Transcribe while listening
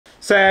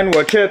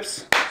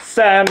Sandwi-Chips,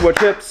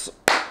 Sandwi-Chips.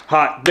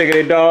 Hot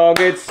diggity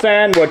dog, it's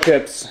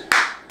Sandwi-Chips.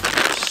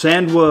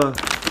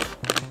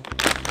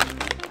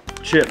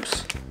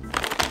 Sandwi-Chips.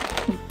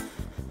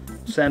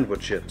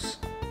 Sandwi-Chips.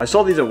 I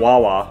saw these at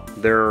Wawa.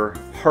 They're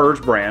Herr's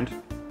brand.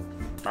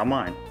 Not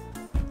mine.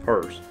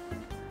 Herr's.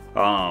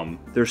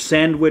 They're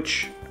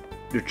sandwich.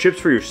 They're chips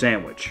for your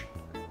sandwich.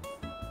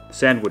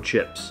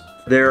 Sandwi-Chips.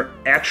 They're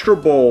extra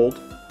bold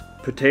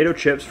potato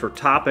chips for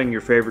topping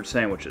your favorite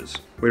sandwiches.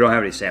 We don't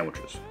have any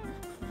sandwiches.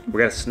 We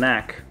got a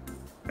snack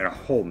and a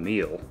whole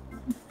meal,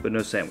 but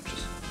no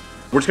sandwiches.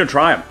 We're just gonna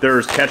try them.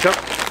 There's ketchup,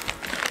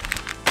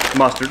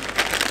 mustard,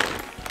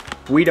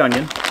 sweet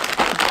onion,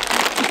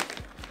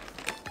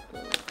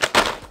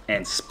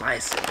 and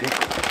spicy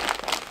pickle.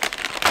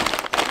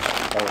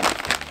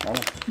 Oh.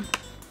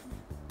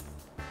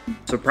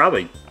 So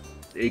probably,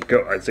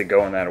 I'd say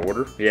go in that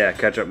order. Yeah,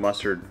 ketchup,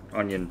 mustard,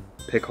 onion,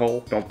 pick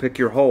hole. Don't pick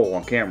your hole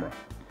on camera.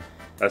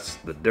 That's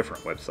the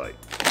different website.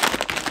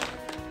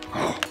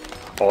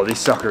 Oh, these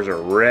suckers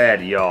are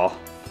red, y'all.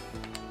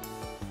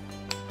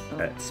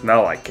 They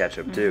smell like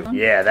ketchup too.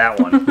 Yeah, that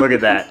one. Look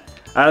at that.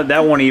 That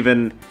one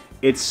even,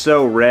 it's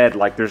so red,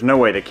 like there's no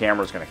way the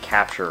camera's gonna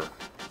capture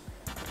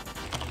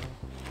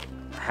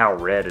how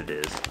red it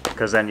is.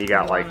 Because then you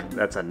got like,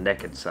 that's a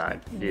naked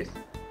side. You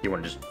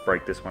wanna just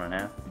break this one in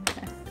half?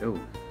 Okay. Ooh.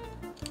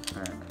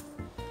 All right.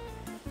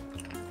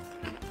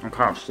 I'm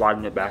kind of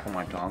sliding it back on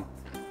my tongue.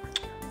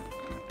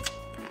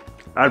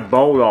 That's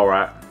bold, all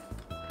right.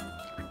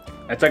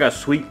 It's like a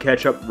sweet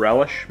ketchup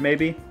relish,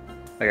 maybe.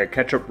 Like a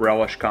ketchup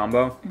relish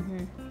combo.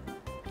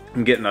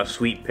 I'm getting a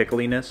sweet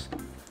pickliness.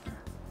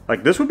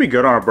 Like this would be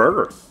good on a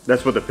burger.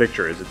 That's what the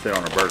picture is. It's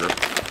on a burger.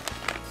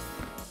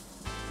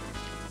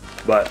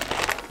 But,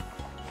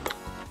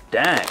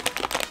 dang.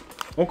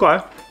 Okay.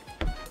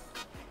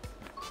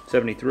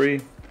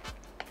 73.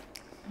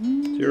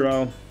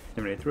 0.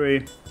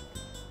 73.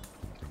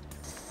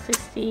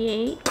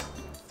 68.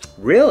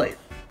 Really?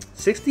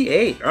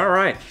 68. All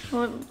right.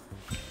 What?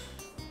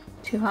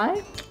 Too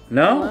high?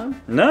 No. Hello?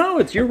 No,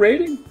 it's your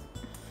rating.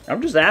 I'm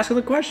just asking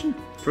the question.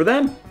 For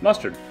them,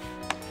 mustard.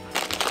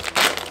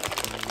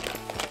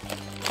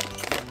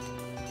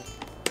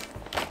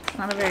 It's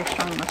not a very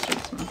strong mustard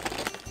smell.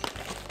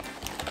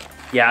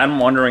 Yeah, I'm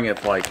wondering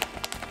if like...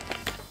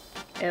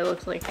 It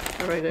looks like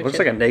a regular Looks chip.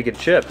 like a naked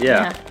chip,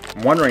 yeah.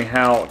 I'm wondering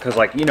how, because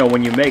like, you know,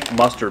 when you make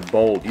mustard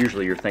bold,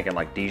 usually you're thinking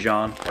like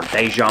Dijon or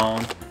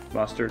Dijon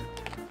mustard.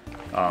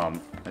 Let's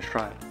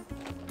try it.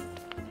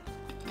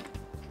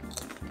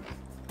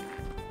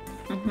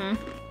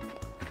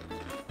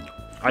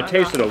 I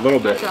tasted a little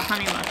bit. It's a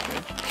honey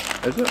mustard.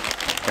 Is it?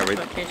 That's what it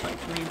tastes like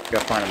to me.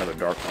 Gotta find another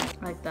dark one.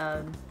 Like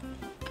the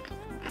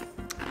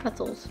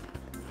pretzels.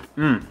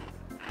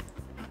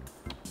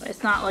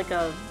 It's not like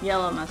a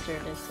yellow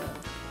mustard,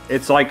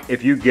 It's like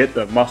if you get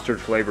the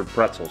mustard flavored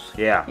pretzels.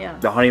 Yeah. Yeah.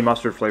 The honey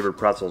mustard flavored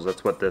pretzels,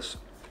 that's what this...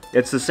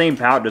 It's the same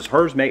powder. Does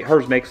Herr's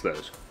makes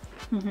those.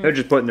 They're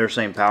just putting their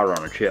same powder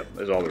on a chip,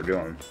 is all they're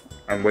doing.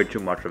 And way too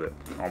much of it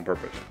on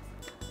purpose.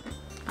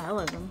 I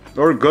like them.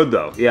 They're good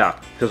though, yeah,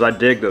 because I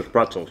dig those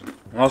pretzels.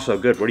 Also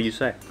good. What do you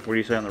say? What do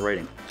you say on the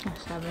rating? A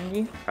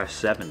 70. A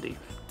 70. These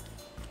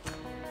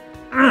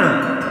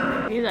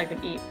I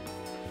could eat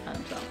by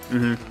themselves.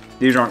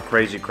 These aren't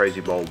crazy,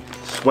 crazy bold.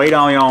 Sweet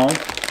onion.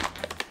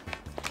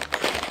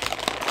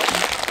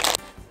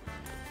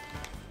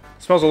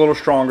 Smells a little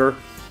stronger.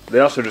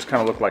 They also just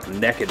kind of look like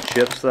naked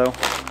chips though.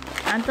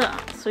 Aren't the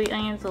sweet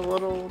onions a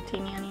little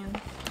teeny onion?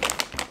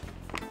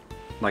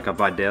 Like a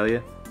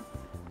Vidalia.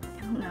 I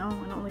don't know.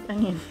 I don't like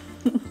onions.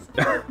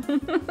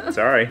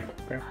 Sorry.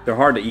 They're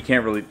hard to, you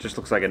can't really, just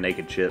looks like a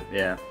naked chip,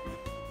 yeah.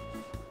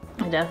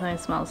 It definitely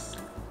smells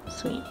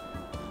sweet.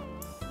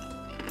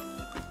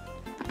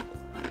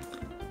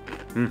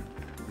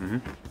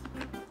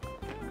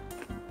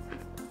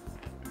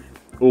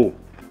 Ooh.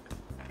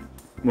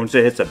 Once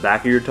it hits the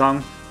back of your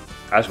tongue,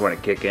 that's when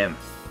it kick in.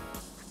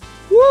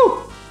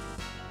 Woo!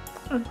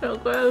 That's so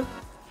gross.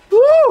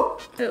 Woo!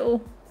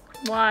 Ew.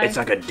 Why? It's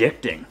like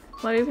addicting.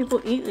 Why do people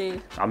eat these?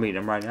 I'm eating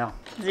them right now.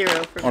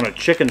 0 for On me. a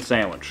chicken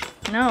sandwich.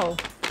 No.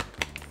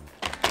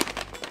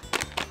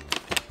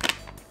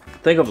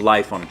 Think of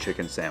life on a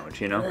chicken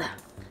sandwich, you know? Ugh.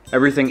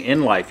 Everything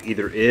in life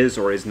either is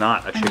or is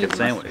not a chicken need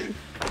sandwich. mustard.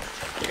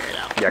 Figure it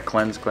out. Yeah,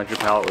 cleanse your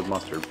palate with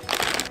mustard.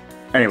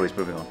 Anyways,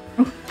 moving on.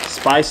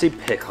 Spicy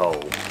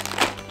pickle.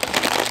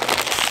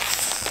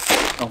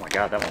 Oh my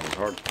god, that one was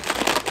hard.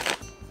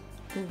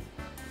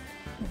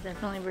 It's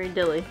definitely very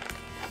dilly.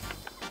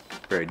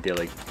 Very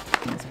dilly.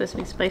 It's supposed to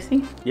be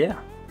spicy. Yeah,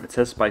 it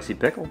says spicy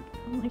pickle. I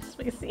don't like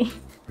spicy.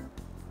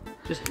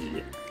 Just eat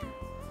it.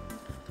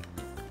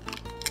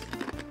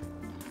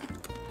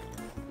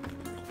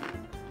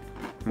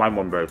 Mine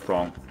wasn't very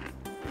strong.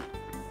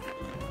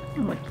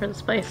 I'm looking for the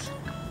spice.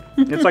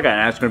 It's like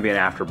it's gonna be an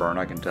afterburn,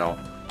 I can tell.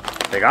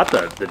 They got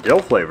the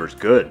dill flavor's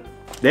good.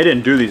 They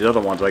didn't do these other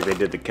ones like they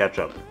did the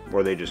ketchup,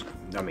 where they just,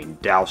 I mean,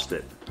 doused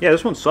it. Yeah,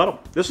 this one's subtle.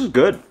 This is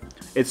good.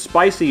 It's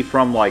spicy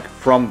from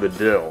the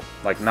dill,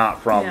 like not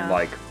from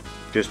like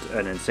just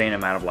an insane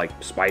amount of like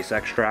spice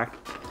extract.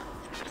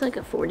 It's like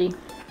a 40-ish.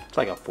 It's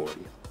like a 40.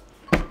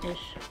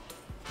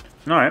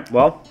 All right,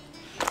 well,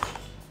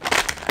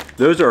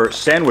 those are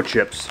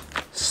Sandwi-Chips,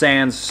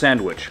 Sans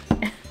sandwich.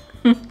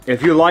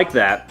 If you like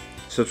that,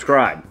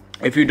 subscribe.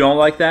 If you don't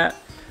like that,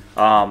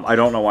 I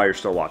don't know why you're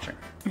still watching.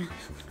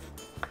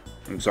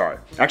 I'm sorry.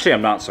 Actually,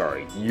 I'm not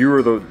sorry.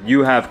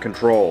 You have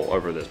control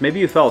over this.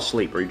 Maybe you fell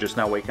asleep. Are you just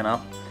now waking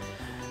up?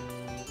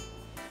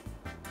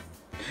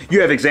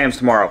 You have exams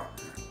tomorrow.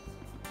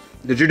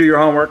 Did you do your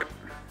homework?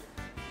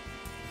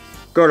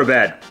 Go to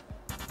bed.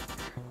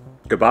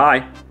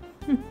 Goodbye.